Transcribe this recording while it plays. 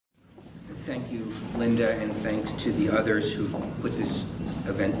Thank you, Linda, and thanks to the others who put this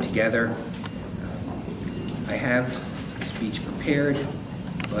event together. I have a speech prepared,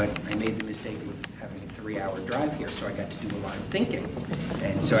 but I made the mistake of having a 3-hour drive here, so I got to do a lot of thinking.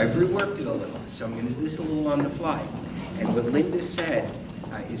 And so I've reworked it a little, so I'm going to do this a little on the fly. And what Linda said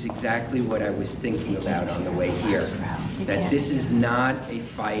is exactly what I was thinking about on the way here, that this is not a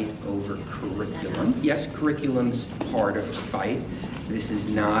fight over curriculum. Yes, curriculum's part of the fight. This is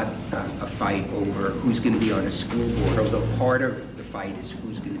not a fight over who's going to be on a school board, although part of the fight is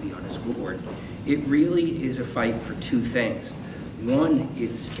who's going to be on a school board. It really is a fight for two things. One,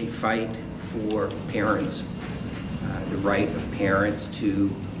 it's a fight for parents, the right of parents to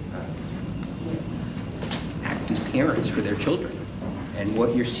act as parents for their children. And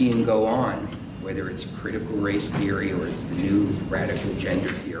what you're seeing go on, whether it's critical race theory or it's the new radical gender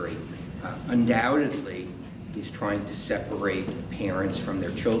theory, undoubtedly is trying to separate parents from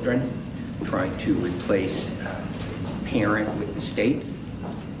their children, trying to replace parent with the state.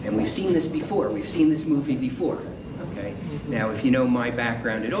 And we've seen this before. We've seen this movie before. Okay? Now, if you know my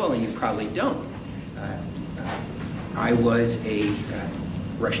background at all, and you probably don't, I was a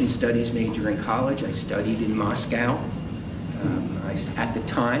Russian studies major in college. I studied in Moscow. At the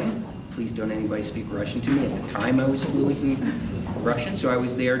time, please don't anybody speak Russian to me, at the time I was fluent in Russian, so I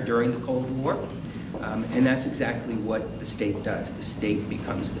was there during the Cold War. And that's exactly what the state does. The state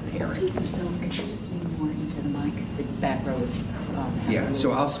becomes the parent. Susan, Phil, could you just lean more into the mic? The back row is yeah,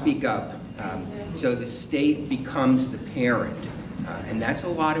 so I'll speak up. So the state becomes the parent. And that's a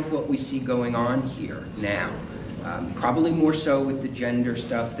lot of what we see going on here now. Probably more so with the gender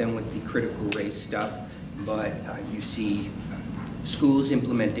stuff than with the critical race stuff. But you see schools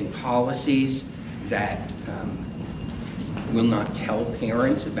implementing policies that will not tell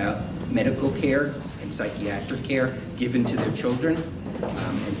parents about medical care and psychiatric care given to their children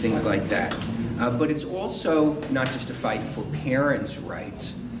and things like that. But it's also not just a fight for parents'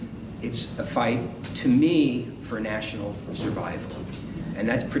 rights. It's a fight, to me, for national survival. And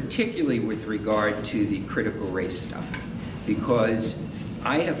that's particularly with regard to the critical race stuff, because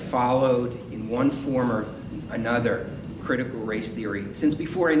I have followed in one form or another critical race theory since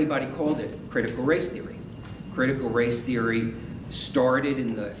before anybody called it critical race theory. Critical race theory started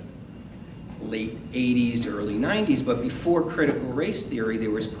in the late 80s, early 90s, but before critical race theory, there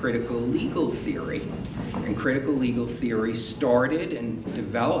was critical legal theory. And critical legal theory started and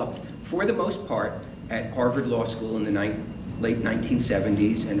developed, for the most part, at Harvard Law School in the late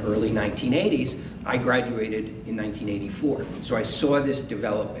 1970s and early 1980s. I graduated in 1984, so I saw this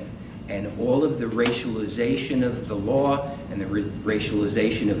developing. And all of the racialization of the law and the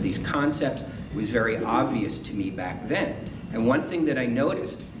racialization of these concepts was very obvious to me back then. And one thing that I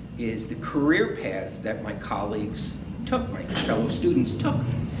noticed is the career paths that my colleagues took, my fellow students took.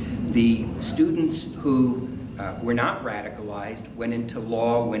 The students who were not radicalized went into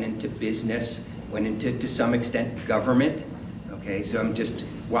law, went into business, went into, to some extent, government. Okay, so I'm just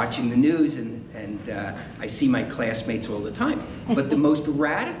watching the news and I see my classmates all the time. But the most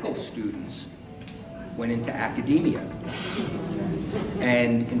radical students went into academia.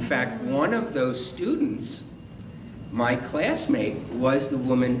 And in fact, one of those students, my classmate, was the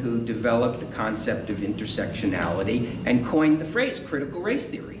woman who developed the concept of intersectionality and coined the phrase critical race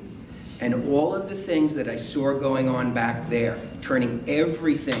theory. And all of the things that I saw going on back there, turning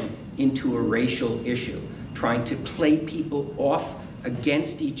everything into a racial issue, trying to play people off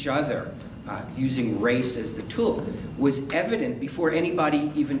against each other, using race as the tool, was evident before anybody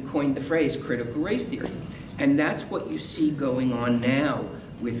even coined the phrase critical race theory. And that's what you see going on now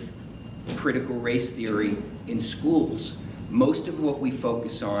with critical race theory in schools. Most of what we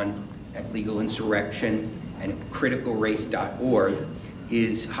focus on at Legal Insurrection and at criticalrace.org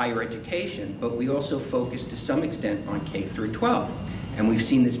is higher education, but we also focus to some extent on K through 12. And we've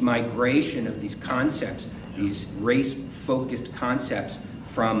seen this migration of these concepts, these race-focused concepts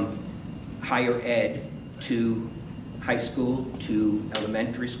from higher ed to high school, to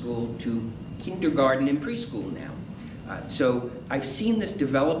elementary school, to kindergarten and preschool now. So I've seen this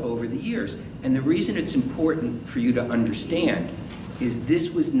develop over the years, and the reason it's important for you to understand is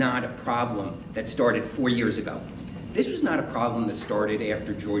this was not a problem that started 4 years ago. This was not a problem that started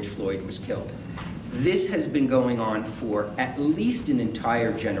after George Floyd was killed. This has been going on for at least an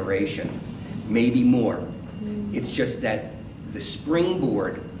entire generation, maybe more. It's just that the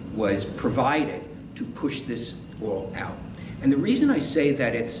springboard was provided to push this all out. And the reason I say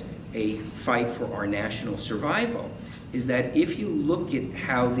that it's a fight for our national survival is that if you look at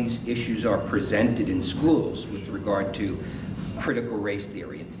how these issues are presented in schools with regard to critical race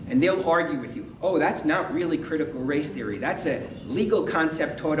theory. And they'll argue with you, oh, that's not really critical race theory. That's a legal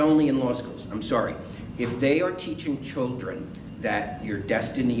concept taught only in law schools. I'm sorry. If they are teaching children that your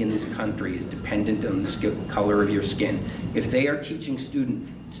destiny in this country is dependent on the color of your skin, if they are teaching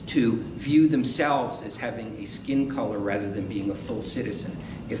students to view themselves as having a skin color rather than being a full citizen,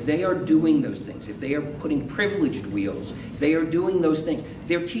 if they are doing those things, if they are putting privileged wheels, if they are doing those things,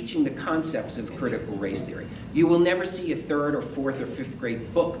 they're teaching the concepts of critical race theory. You will never see a 3rd or 4th or 5th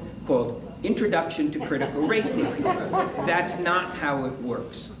grade book called Introduction to Critical Race Theory. That's not how it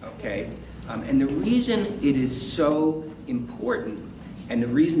works, okay? And the reason it is so important, and the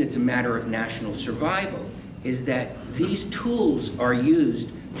reason it's a matter of national survival, is that these tools are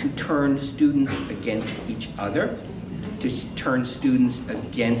used to turn students against each other, to turn students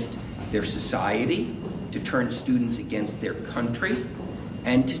against their society, to turn students against their country,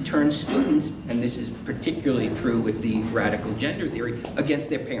 and to turn students, and this is particularly true with the radical gender theory, against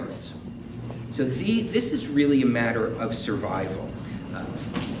their parents. So this is really a matter of survival.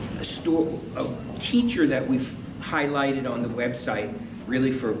 A teacher that we've highlighted on the website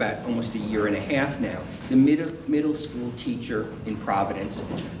really for about almost a year and a half now is a middle school teacher in Providence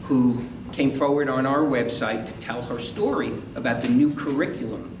who came forward on our website to tell her story about the new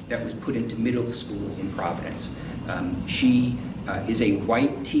curriculum that was put into middle school in Providence. She is a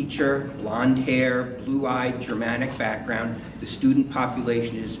white teacher, blonde hair, blue-eyed, Germanic background. The student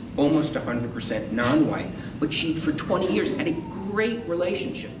population is almost 100% non-white, but she, for 20 years, had a great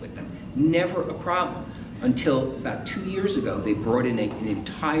relationship with them, never a problem. Until about 2 years ago, they brought in an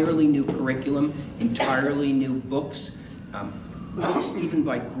entirely new curriculum, entirely new books, books even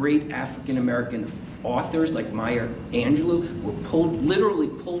by great African-American authors like Maya Angelou were literally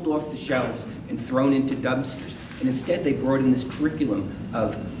pulled off the shelves and thrown into dumpsters. And instead, they brought in this curriculum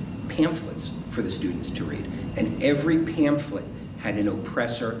of pamphlets for the students to read. And every pamphlet had an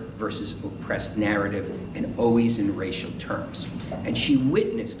oppressor versus oppressed narrative, and always in racial terms. And she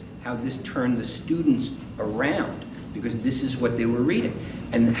witnessed how this turned the students around, because this is what they were reading,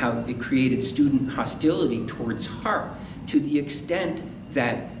 and how it created student hostility towards her, to the extent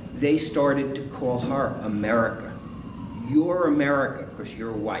that they started to call her America. You're America because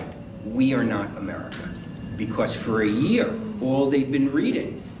you're white. We are not America. Because for a year, all they'd been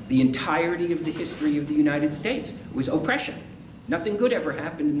reading, the entirety of the history of the United States, was oppression. Nothing good ever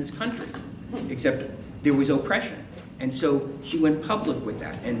happened in this country, except there was oppression. And so she went public with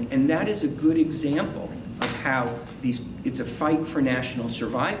that. And that is a good example of how it's a fight for national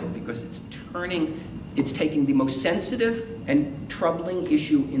survival, because it's taking the most sensitive and troubling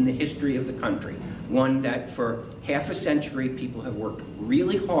issue in the history of the country, one that for half a century people have worked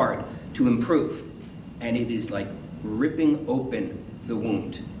really hard to improve, and it is like ripping open the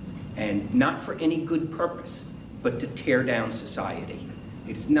wound, and not for any good purpose, but to tear down society.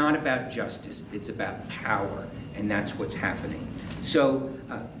 It's not about justice, it's about power, and that's what's happening. So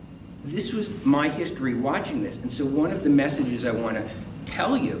this was my history watching this, and so one of the messages I want to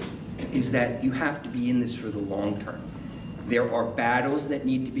tell you is that you have to be in this for the long term. There are battles that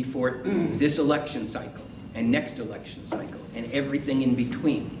need to be fought this election cycle, and next election cycle, and everything in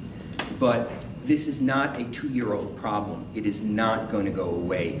between. But this is not a 2-year-old problem. It is not going to go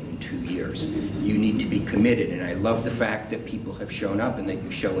away in 2 years. You need to be committed, and I love the fact that people have shown up and that you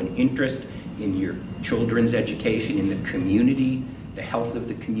show an interest in your children's education, in the community, the health of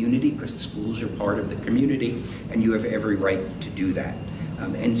the community, because schools are part of the community, and you have every right to do that.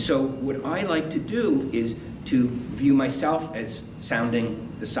 And so what I like to do is to view myself as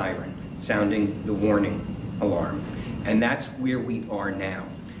sounding the siren, sounding the warning alarm, and that's where we are now.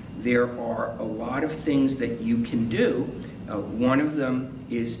 There are a lot of things that you can do. One of them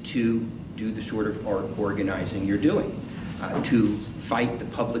is to do the sort of organizing you're doing, to fight the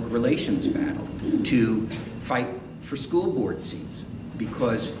public relations battle, to fight for school board seats.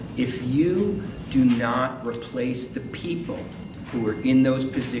 Because if you do not replace the people who are in those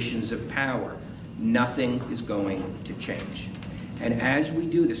positions of power, nothing is going to change. And as we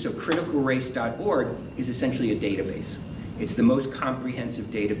do this, so criticalrace.org is essentially a database. It's the most comprehensive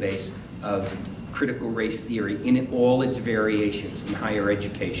database of critical race theory in all its variations in higher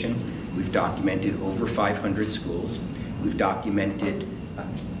education. We've documented over 500 schools. We've documented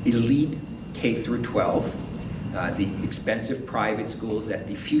elite K through 12, the expensive private schools that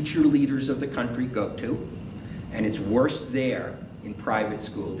the future leaders of the country go to. And it's worse there in private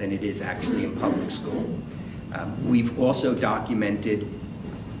school than it is actually in public school. We've also documented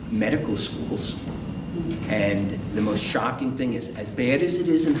medical schools. And the most shocking thing is, as bad as it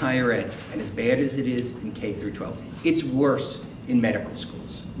is in higher ed, and as bad as it is in K through 12, it's worse in medical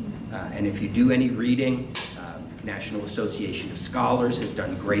schools. And if you do any reading, National Association of Scholars has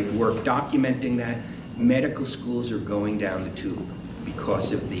done great work documenting that. Medical schools are going down the tube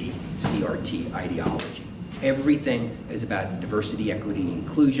because of the CRT ideology. Everything is about diversity, equity, and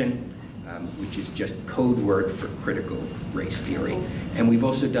inclusion, which is just code word for critical race theory. And we've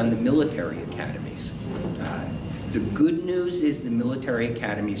also done the military academies. The good news is the military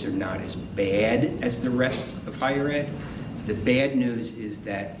academies are not as bad as the rest of higher ed. The bad news is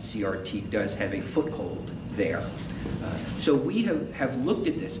that CRT does have a foothold there. So we have looked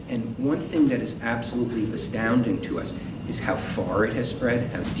at this, and one thing that is absolutely astounding to us is how far it has spread,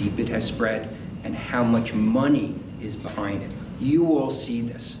 how deep it has spread, and how much money is behind it. You all see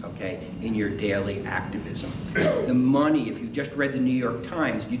this, okay, in your daily activism. The money, if you just read the New York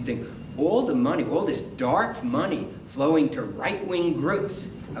Times, you'd think all the money, all this dark money flowing to right-wing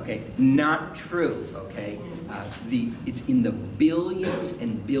groups, okay, not true, okay? It's in the billions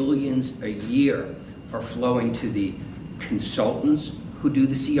and billions a year are flowing to the consultants who do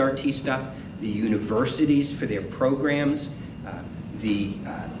the CRT stuff, the universities for their programs, the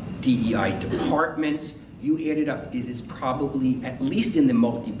DEI departments. You add it up, it is probably at least in the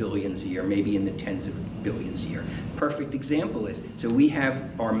multi-billions a year, maybe in the tens of billions a year. Perfect example is, so we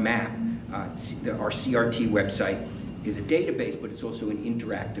have our map, our CRT website is a database, but it's also an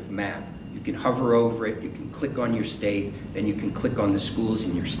interactive map. You can hover over it, you can click on your state, then you can click on the schools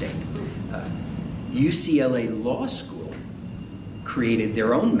in your state. UCLA Law School created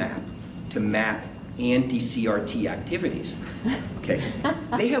their own map to map anti-CRT activities. Okay,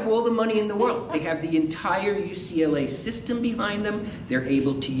 they have all the money in the world. They have the entire UCLA system behind them. They're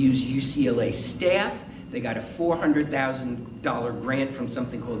able to use UCLA staff. They got a $400,000 grant from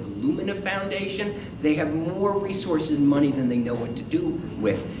something called the Lumina Foundation. They have more resources and money than they know what to do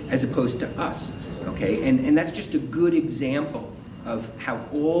with, as opposed to us. Okay, and that's just a good example of how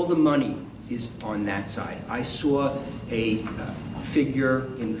all the money is on that side. I saw a figure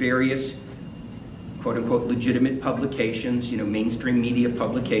in various quote-unquote legitimate publications, mainstream media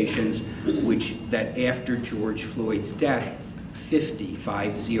publications, that after George Floyd's death, 50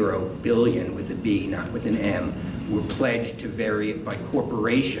 billion with a B, not with an M, were pledged to by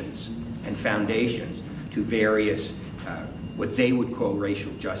corporations and foundations to various, what they would call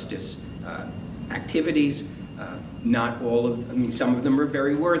racial justice activities. Not all of, some of them are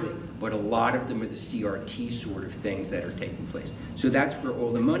very worthy, but a lot of them are the CRT sort of things that are taking place. So that's where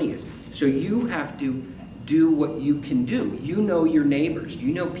all the money is. So you have to do what you can do. You know your neighbors.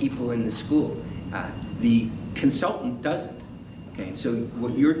 You know people in the school. The consultant doesn't. Okay, and so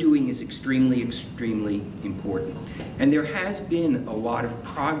what you're doing is extremely, extremely important. And there has been a lot of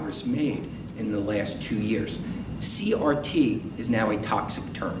progress made in the last 2 years. CRT is now a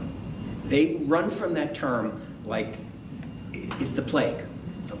toxic term. They run from that term like it's the plague.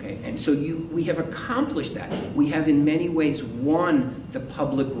 Okay, and so we have accomplished that. We have in many ways won the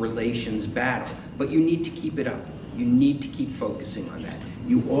public relations battle, but you need to keep it up. You need to keep focusing on that.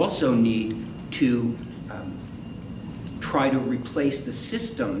 You also need to try to replace the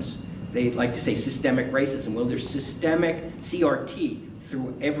systems. They like to say systemic racism. Well, there's systemic CRT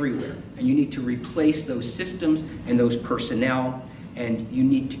through everywhere, and you need to replace those systems and those personnel, and you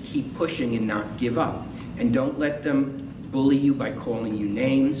need to keep pushing and not give up. And don't let them bully you by calling you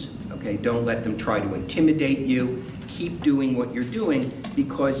names, okay? Don't let them try to intimidate you. Keep doing what you're doing,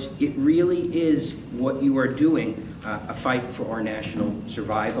 because it really is what you are doing, a fight for our national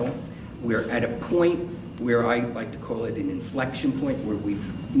survival. We're at a point where I like to call it an inflection point, where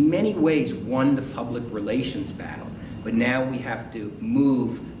we've in many ways won the public relations battle, but now we have to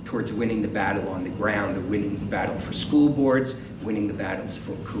move towards winning the battle on the ground, winning the battle for school boards, winning the battles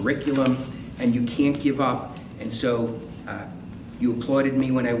for curriculum, and you can't give up. And so you applauded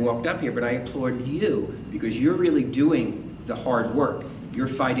me when I walked up here, but I applaud you because you're really doing the hard work. You're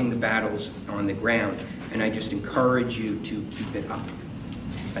fighting the battles on the ground, and I just encourage you to keep it up.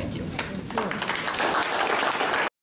 Thank you.